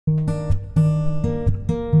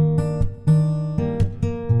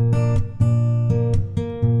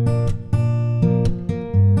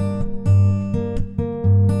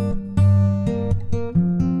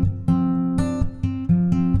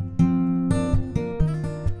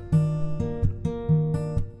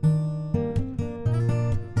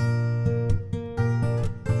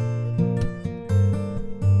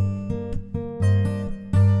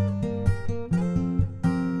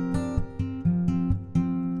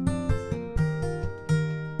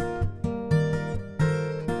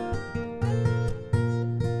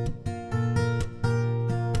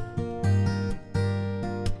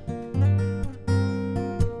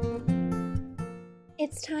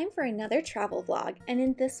It's time for another travel vlog, and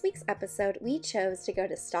in this week's episode, we chose to go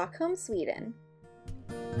to Stockholm, Sweden.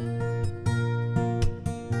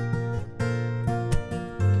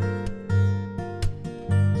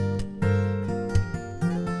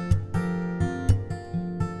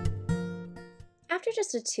 After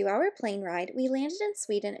just a 2-hour plane ride, we landed in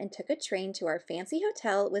Sweden and took a train to our fancy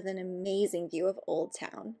hotel with an amazing view of Old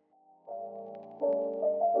Town.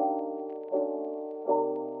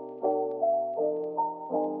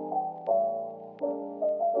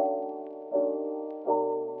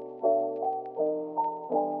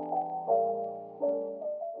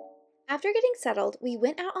 After getting settled, we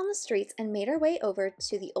went out on the streets and made our way over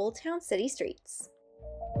to the Old Town city streets.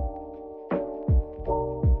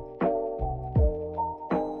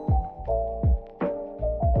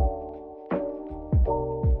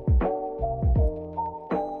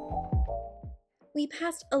 We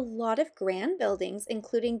passed a lot of grand buildings,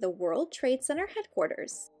 including the World Trade Center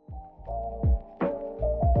headquarters.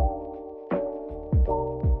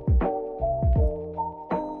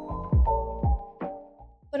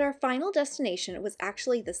 But our final destination was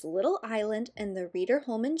actually this little island in the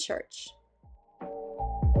Riddarholmen Church.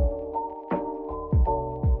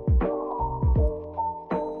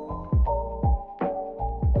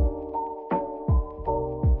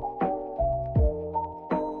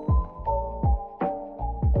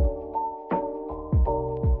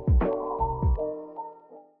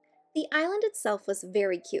 The island itself was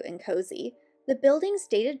very cute and cozy. The buildings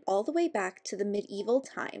dated all the way back to the medieval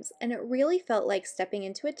times, and it really felt like stepping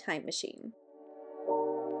into a time machine.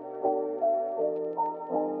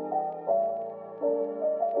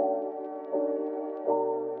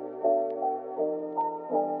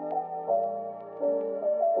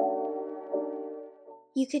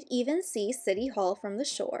 You could even see City Hall from the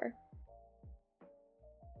shore.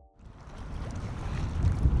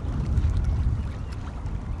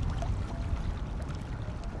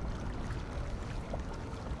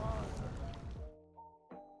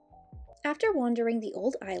 After wandering the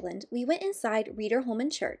old island, we went inside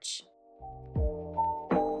Riddarholmen Church.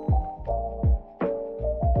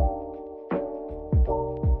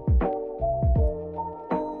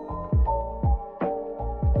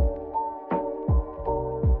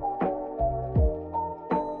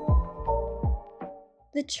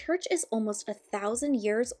 The church is almost 1,000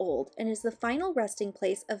 years old and is the final resting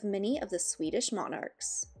place of many of the Swedish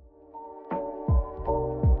monarchs.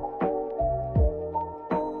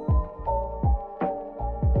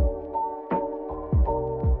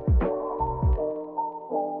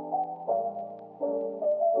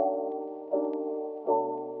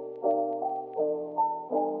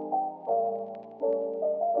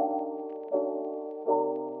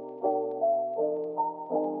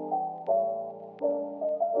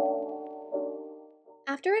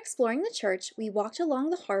 After exploring the church, we walked along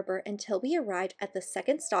the harbor until we arrived at the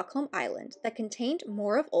second Stockholm island that contained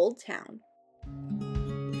more of Old Town.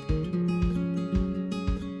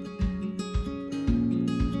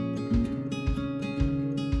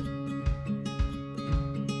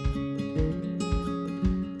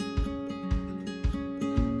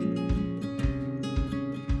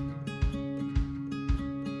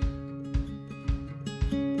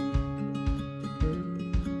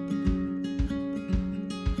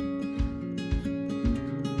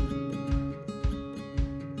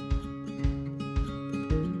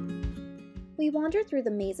 We wandered through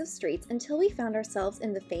the maze of streets until we found ourselves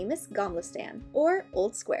in the famous gamla stand, or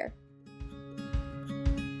Old Square.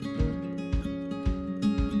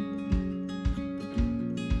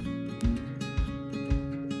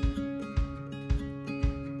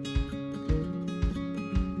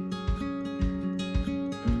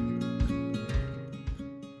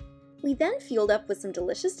 We then fueled up with some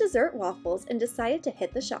delicious dessert waffles and decided to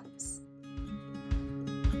hit the shops.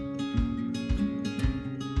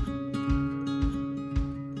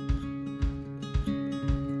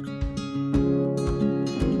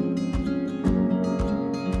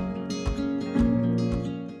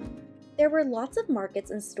 There were lots of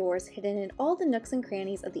markets and stores hidden in all the nooks and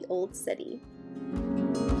crannies of the old city.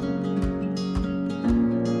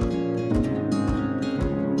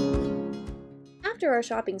 After our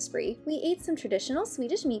shopping spree, we ate some traditional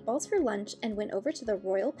Swedish meatballs for lunch and went over to the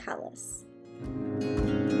Royal Palace.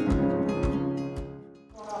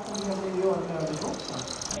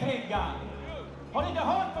 Har ni inte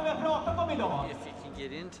hört vad vi har pratat om idag?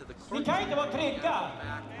 Ni kan inte vara trygga.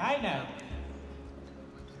 Nej.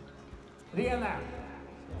 Rena,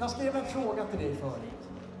 jag skrev en fråga till dig förut.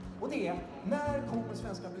 Och det är, när kommer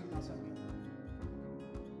svenska byggnadsarbetare?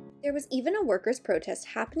 There was even a workers' protest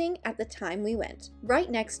happening at the time we went, right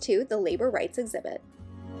next to the labor rights exhibit.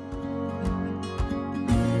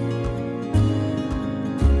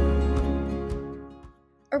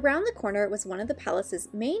 Around the corner was one of the palace's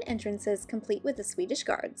main entrances, complete with the Swedish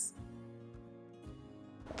guards.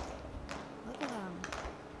 Look at them.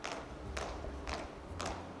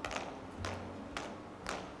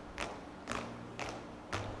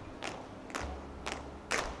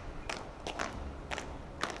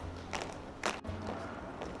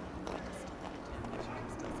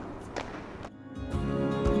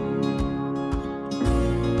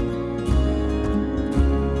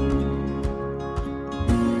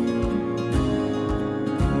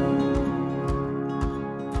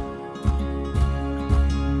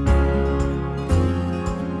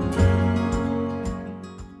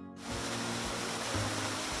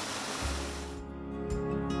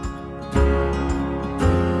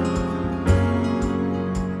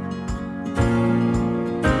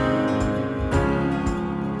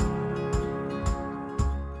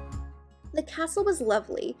 The castle was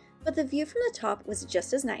lovely, but the view from the top was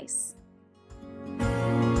just as nice.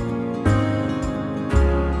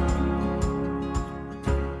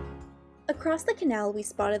 Across the canal, we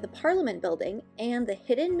spotted the Parliament building and the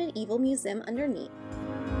hidden medieval museum underneath.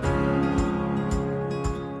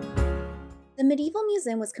 The medieval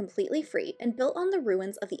museum was completely free and built on the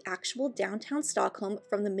ruins of the actual downtown Stockholm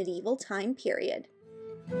from the medieval time period.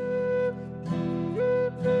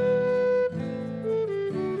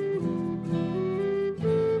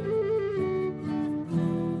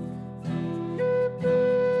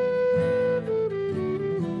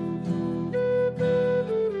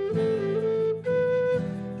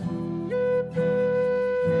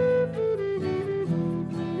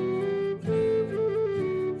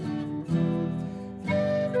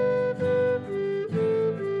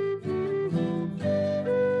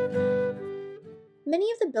 Many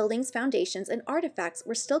of the building's foundations and artifacts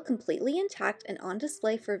were still completely intact and on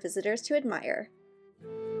display for visitors to admire.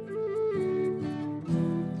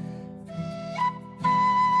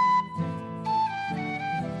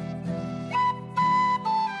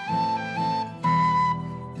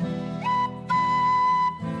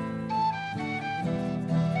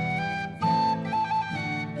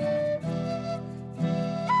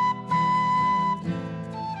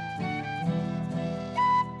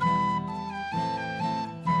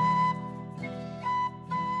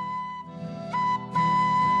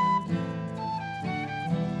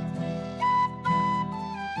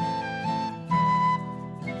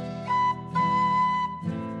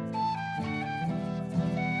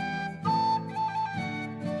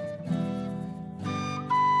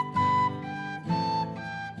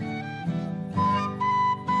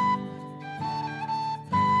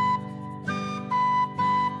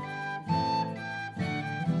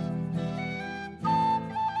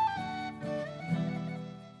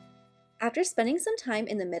 After spending some time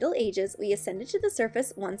in the Middle Ages, we ascended to the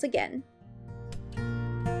surface once again.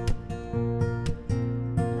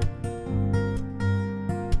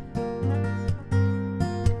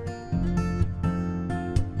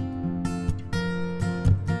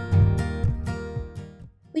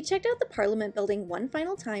 We checked out the Parliament building one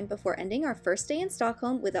final time before ending our first day in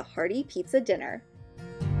Stockholm with a hearty pizza dinner.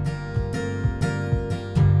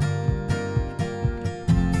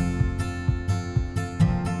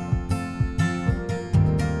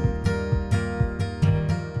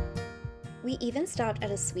 We even stopped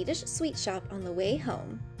at a Swedish sweet shop on the way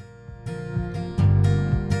home.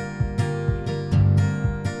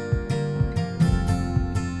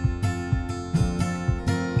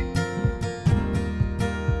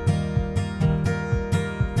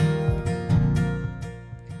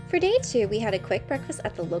 For day 2, we had a quick breakfast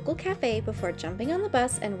at the local cafe before jumping on the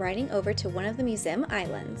bus and riding over to one of the museum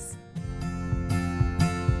islands.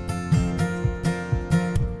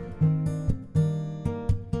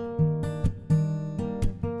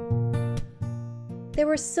 There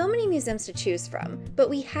were so many museums to choose from, but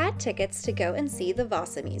we had tickets to go and see the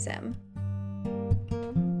Vasa Museum.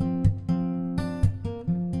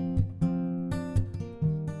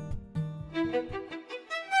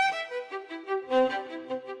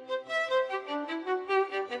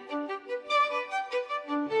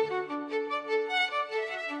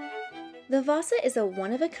 The Vasa is a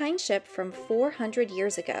one-of-a-kind ship from 400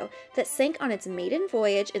 years ago that sank on its maiden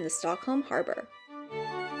voyage in the Stockholm harbor.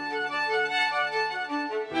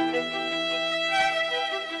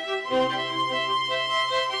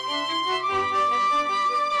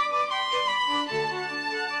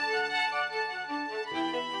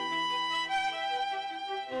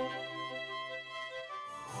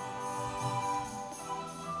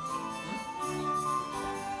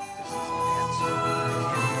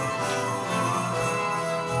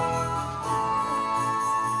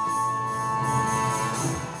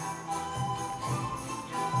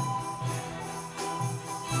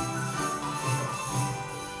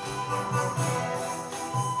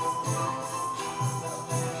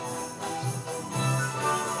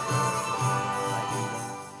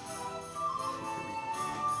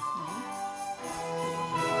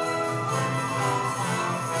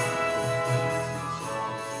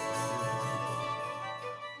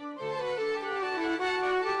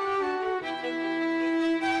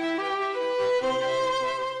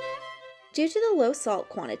 Due to the low salt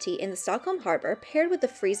quantity in the Stockholm harbor paired with the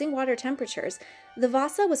freezing water temperatures, the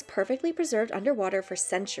Vasa was perfectly preserved underwater for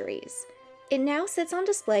centuries. It now sits on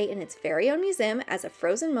display in its very own museum as a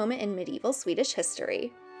frozen moment in medieval Swedish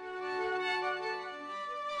history.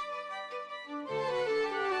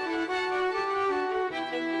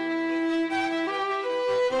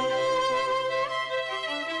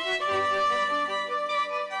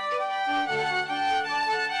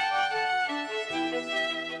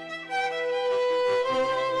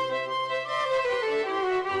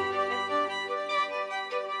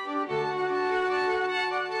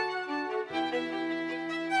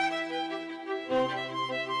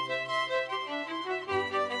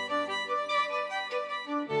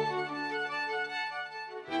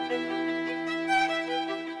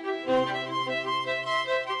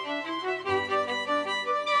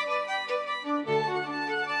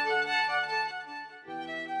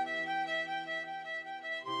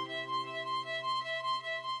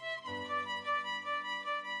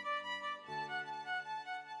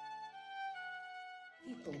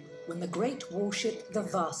 When the great warship, the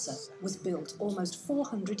Vasa, was built almost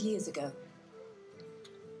 400 years ago.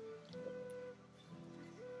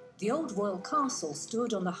 The old royal castle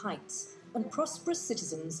stood on the heights, and prosperous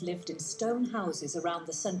citizens lived in stone houses around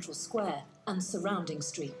the central square and surrounding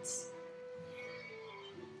streets.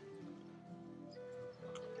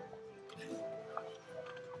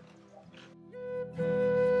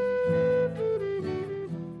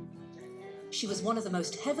 She was one of the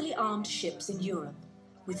most heavily armed ships in Europe,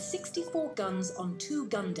 with 64 guns on 2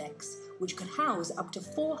 gun decks, which could house up to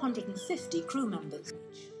 450 crew members.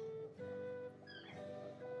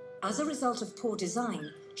 As a result of poor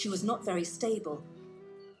design, she was not very stable,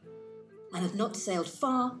 and had not sailed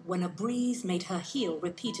far when a breeze made her heel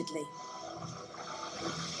repeatedly.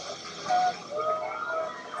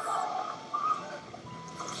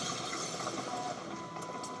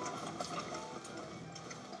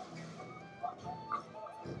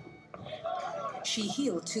 She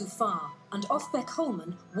heeled too far, and off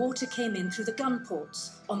Riddarholmen, water came in through the gun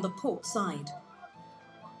ports on the port side.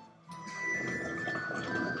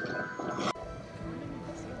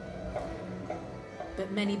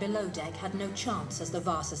 But many below deck had no chance as the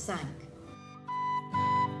Vasa sank.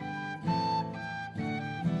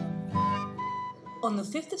 On the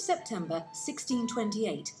 5th of September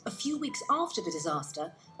 1628, a few weeks after the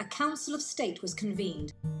disaster, a Council of State was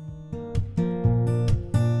convened.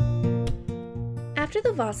 After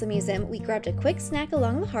the Vasa Museum, we grabbed a quick snack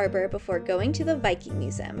along the harbor before going to the Viking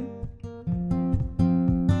Museum.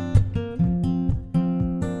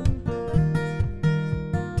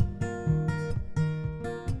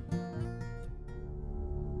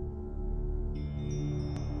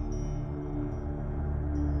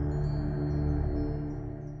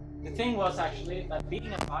 The thing was actually that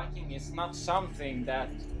being a Viking is not something that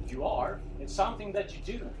you are, it's something that you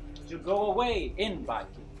do. You go away in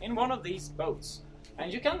Viking, in one of these boats.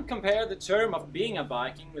 And you can compare the term of being a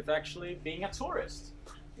Viking with actually being a tourist.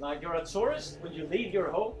 Like you're a tourist when you leave your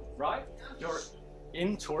home, right? You're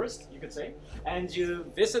in tourist, you could say. And you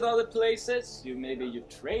visit other places, maybe you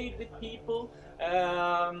trade with people.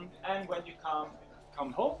 And when you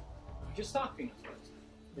come home, you start being a tourist.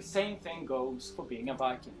 The same thing goes for being a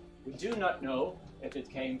Viking. We do not know if it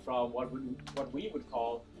came from what we would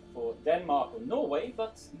call for Denmark or Norway,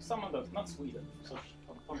 but some of those, not Sweden. So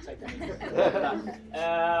don't take any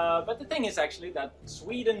but the thing is actually that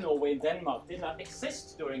Sweden, Norway, and Denmark did not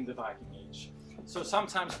exist during the Viking Age. So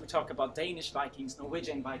sometimes we talk about Danish Vikings,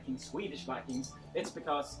 Norwegian Vikings, Swedish Vikings. It's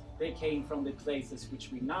because they came from the places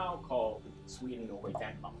which we now call Sweden, Norway,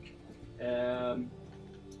 Denmark.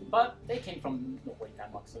 But they came from Norway,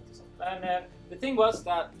 Denmark, so to say. And the thing was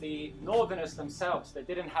that the Northerners themselves, they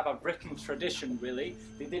didn't have a written tradition really.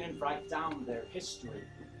 They didn't write down their history.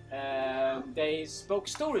 They spoke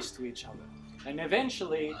stories to each other. And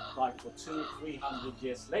eventually, like for 200-300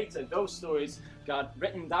 years later, those stories got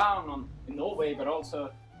written down in Norway, but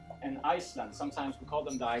also in Iceland. Sometimes we call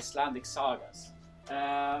them the Icelandic sagas.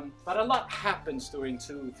 But a lot happens during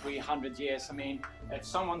 200-300 years. I mean, if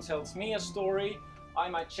someone tells me a story, I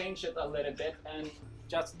might change it a little bit, and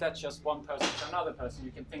that's just one person to another person.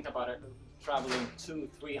 You can think about it traveling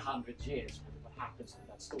 200-300 years. What happens to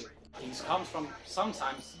that story? These comes from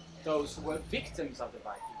sometimes those who were victims of the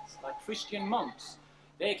Vikings, like Christian monks.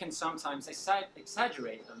 They can sometimes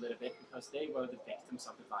exaggerate a little bit because they were the victims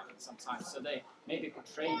of the Vikings sometimes. So they maybe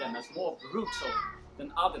portray them as more brutal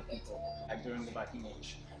than other people during the Viking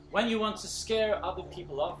Age. When you want to scare other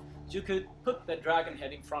people off, you could put the dragon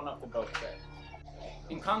head in front of the boat there.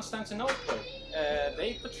 in Constantinople,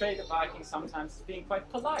 they portray the Vikings sometimes as being quite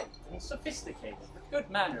polite and sophisticated, with good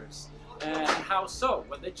manners. And how so?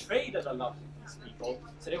 Well, they traded a lot with these people,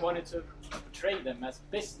 so they wanted to portray them as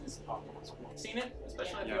business partners. Seen it?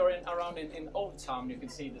 Especially if you're around in Old Town, you can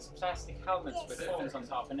see these plastic helmets with phones on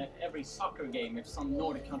top, and at every soccer game, if some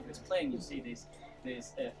Nordic country is playing, you see these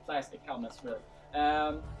plastic helmets really.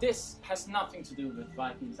 This has nothing to do with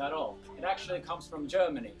Vikings at all. It actually comes from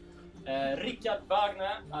Germany. Richard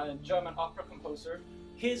Wagner, a German opera composer,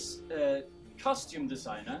 his costume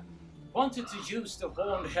designer wanted to use the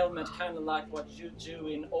horned helmet kind of like what you do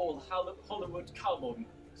in old Hollywood cowboy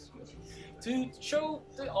movies, to show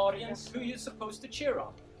the audience who you're supposed to cheer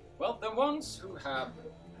on. Well, the ones who have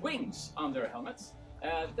wings on their helmets,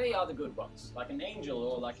 they are the good ones, like an angel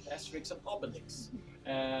or like Asterix and Obelix.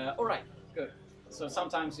 Alright, good. So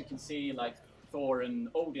sometimes you can see like Thor and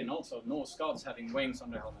Odin, also Norse gods, having wings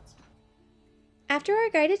on their helmets. After our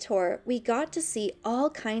guided tour, we got to see all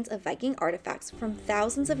kinds of Viking artifacts from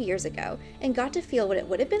thousands of years ago and got to feel what it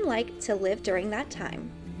would have been like to live during that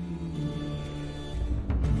time.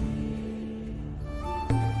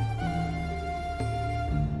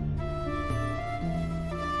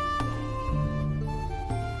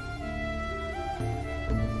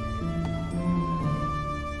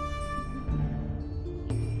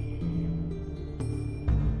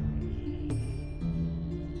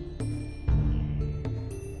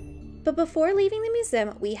 But before leaving the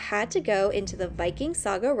museum, we had to go into the Viking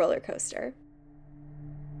Saga roller coaster.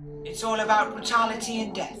 It's all about brutality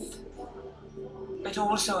and death, but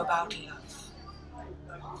also about love.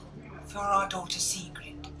 For our daughter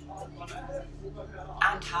Sigrid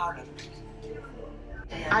and Harald.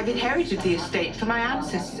 I've inherited the estate from my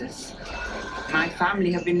ancestors. My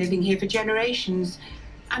family have been living here for generations,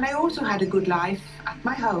 and I also had a good life at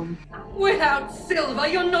my home. Without silver,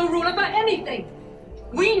 you're no ruler for anything.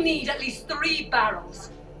 We need at least 3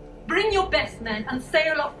 barrels. Bring your best men and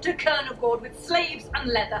sail off to Kernogård with slaves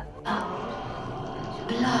and leather.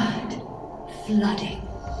 Blood flooding.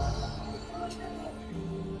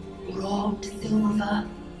 Robbed silver.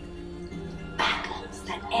 Battles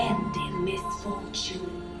that end in misfortune.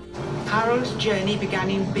 Harald's journey began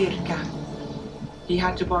in Birka. He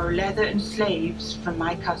had to borrow leather and slaves from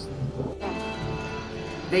my cousin.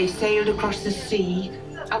 They sailed across the sea,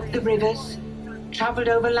 up the rivers, travelled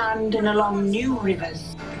over land and along new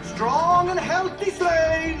rivers. Strong and healthy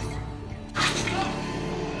slaves!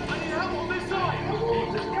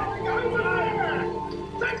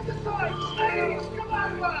 Take the side, slaves! Come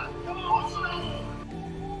over! Come on!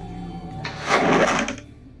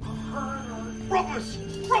 Robbers!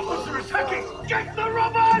 Robbers are attacking! Get the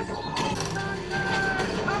robbers!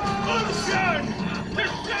 Ocean! The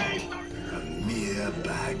save! A mere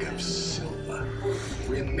bag of silver.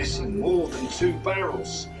 We're missing more than 2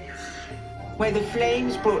 barrels. Where the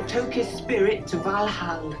flames brought Toke's spirit to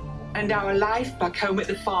Valhall, and our life back home at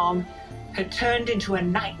the farm had turned into a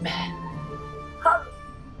nightmare.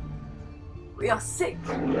 We are sick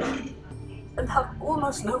and have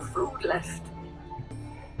almost no food left.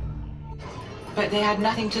 But they had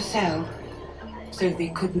nothing to sell, so they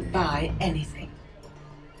couldn't buy anything.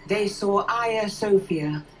 They saw Hagia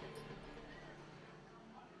Sophia,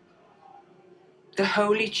 the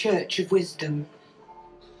holy church of wisdom.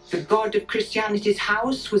 The God of Christianity's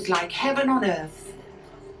house was like heaven on earth.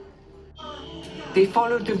 They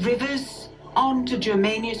followed the rivers on to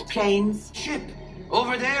Germania's plains. Ship!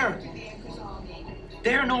 Over there!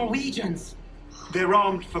 They're Norwegians. They're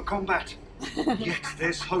armed for combat. Yet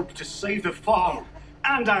there's hope to save the farm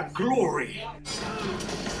and our glory.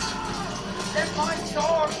 Let my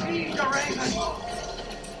star be the raven!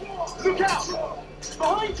 Look out!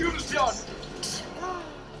 Behind you, Lucian!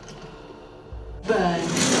 Burned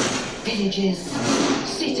villages,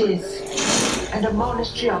 cities, and a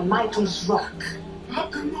monastery on Michael's Rock.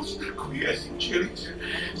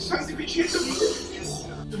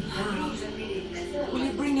 Will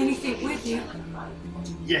you bring anything with you?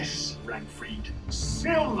 Yes, Rankfried.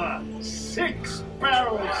 Silver! 6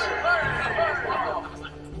 barrels!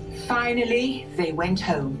 Finally, they went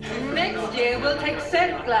home. Next year we'll take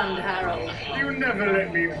Setland, Harold. You never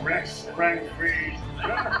let me rest, Rankfried.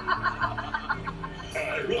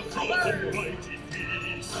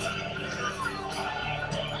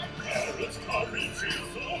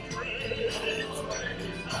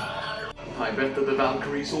 I bet that the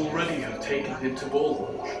Valkyries already have taken him to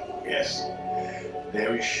Volvo. Yes,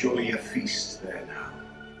 there is surely a feast there now.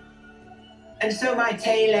 And so my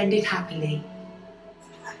tale ended happily.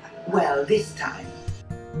 Well, this time.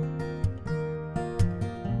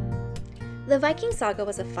 The Viking Saga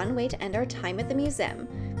was a fun way to end our time at the museum,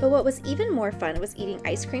 But what was even more fun was eating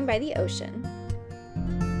ice cream by the ocean.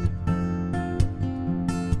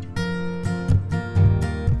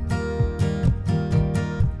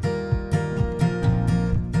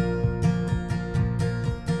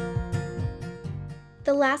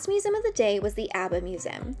 The last museum of the day was the ABBA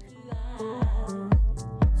Museum.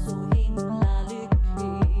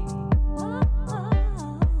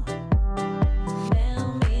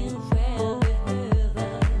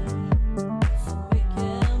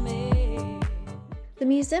 The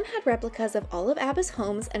museum had replicas of all of ABBA's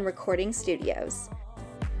homes and recording studios.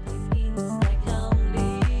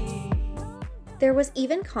 There was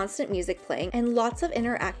even constant music playing and lots of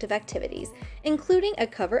interactive activities, including a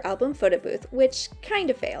cover album photo booth, which kind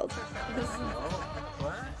of failed.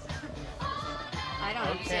 I don't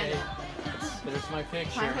understand. There's my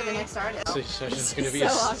picture. Time for the next artist. So she's just going to be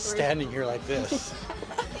so standing here like this.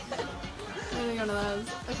 I'm gonna go to those.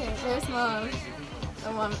 Okay, there's Mom.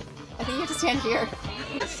 Oh, Mom. I think you have to stand here.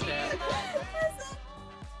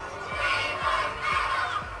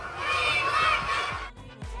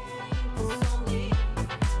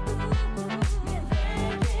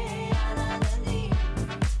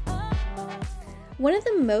 One of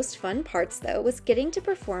the most fun parts, though, was getting to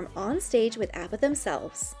perform on stage with ABBA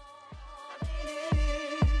themselves.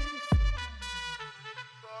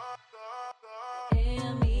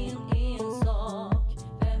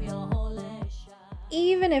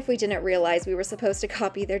 Even if we didn't realize we were supposed to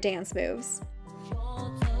copy their dance moves.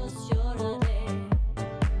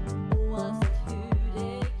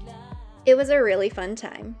 It was a really fun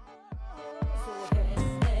time.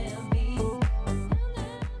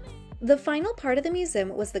 The final part of the museum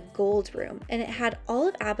was the Gold Room, and it had all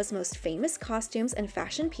of ABBA's most famous costumes and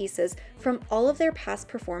fashion pieces from all of their past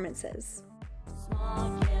performances.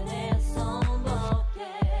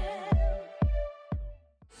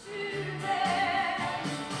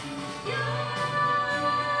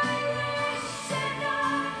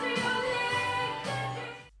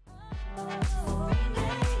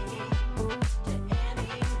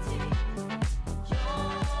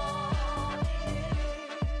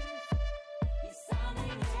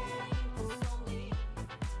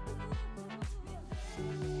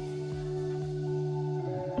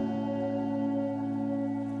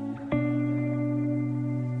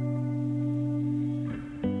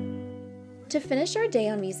 To finish our day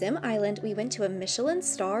on Museum Island, we went to a Michelin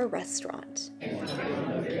Star restaurant.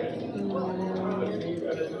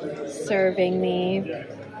 Serving me.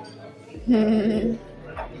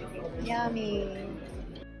 Yummy.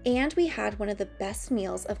 And we had one of the best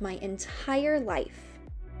meals of my entire life.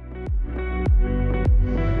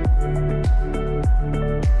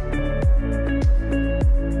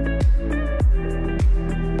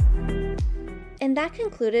 And that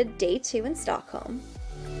concluded day 2 in Stockholm.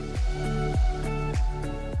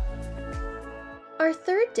 Our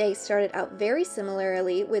third day started out very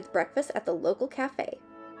similarly with breakfast at the local cafe.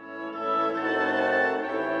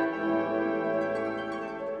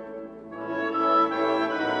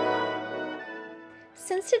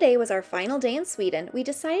 Since today was our final day in Sweden, we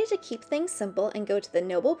decided to keep things simple and go to the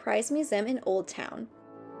Nobel Prize Museum in Old Town.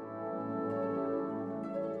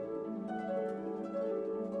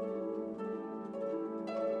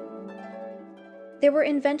 There were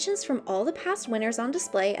inventions from all the past winners on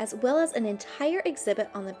display, as well as an entire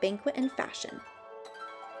exhibit on the banquet and fashion.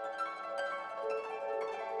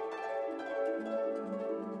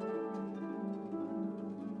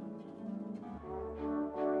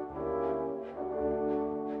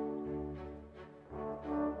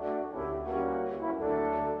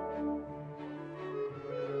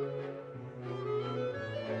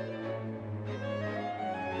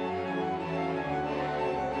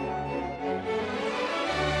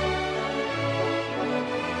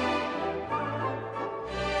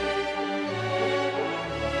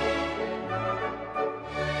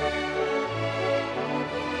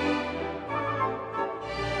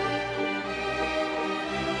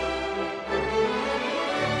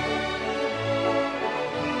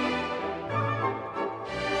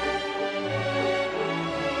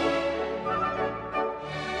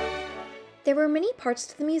 There were many parts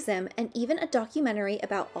to the museum and even a documentary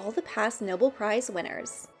about all the past Nobel Prize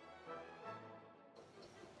winners.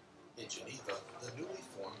 In Geneva, the newly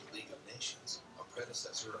formed League of Nations, a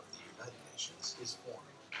predecessor of the United Nations, is formed.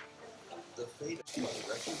 The fate of the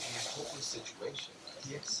refugee's hopeless situation,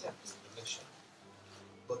 he accepts the mission.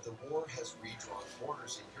 But the war has redrawn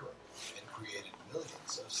borders in Europe and created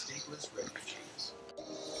millions of stateless refugees.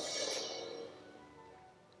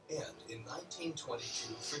 And in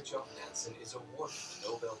 1922, Fridtjof Nansen is awarded the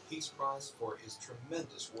Nobel Peace Prize for his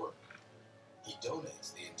tremendous work. He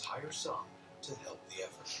donates the entire sum to help the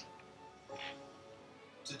effort.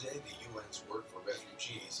 Today, the UN's Work for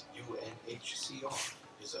Refugees, UNHCR,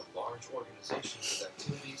 is a large organization with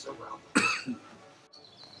activities around the world.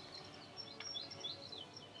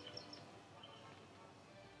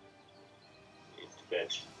 In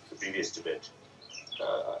Tibet, the previous Tibet,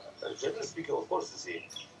 generally speaking, of course,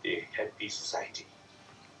 they had peace society.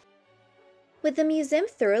 With the museum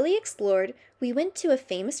thoroughly explored, we went to a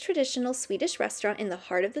famous traditional Swedish restaurant in the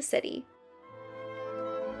heart of the city.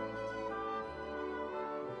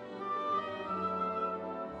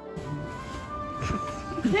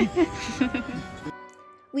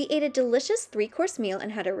 We ate a delicious 3-course meal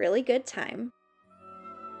and had a really good time.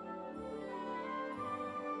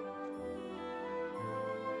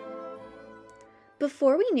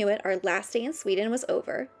 Before we knew it, our last day in Sweden was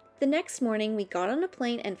over. The next morning, we got on a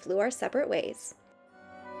plane and flew our separate ways.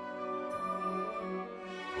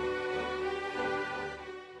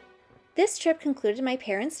 This trip concluded my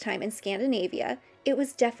parents' time in Scandinavia. It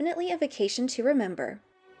was definitely a vacation to remember.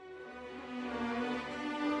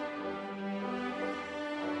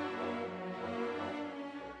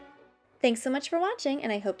 Thanks so much for watching,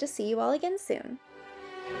 and I hope to see you all again soon.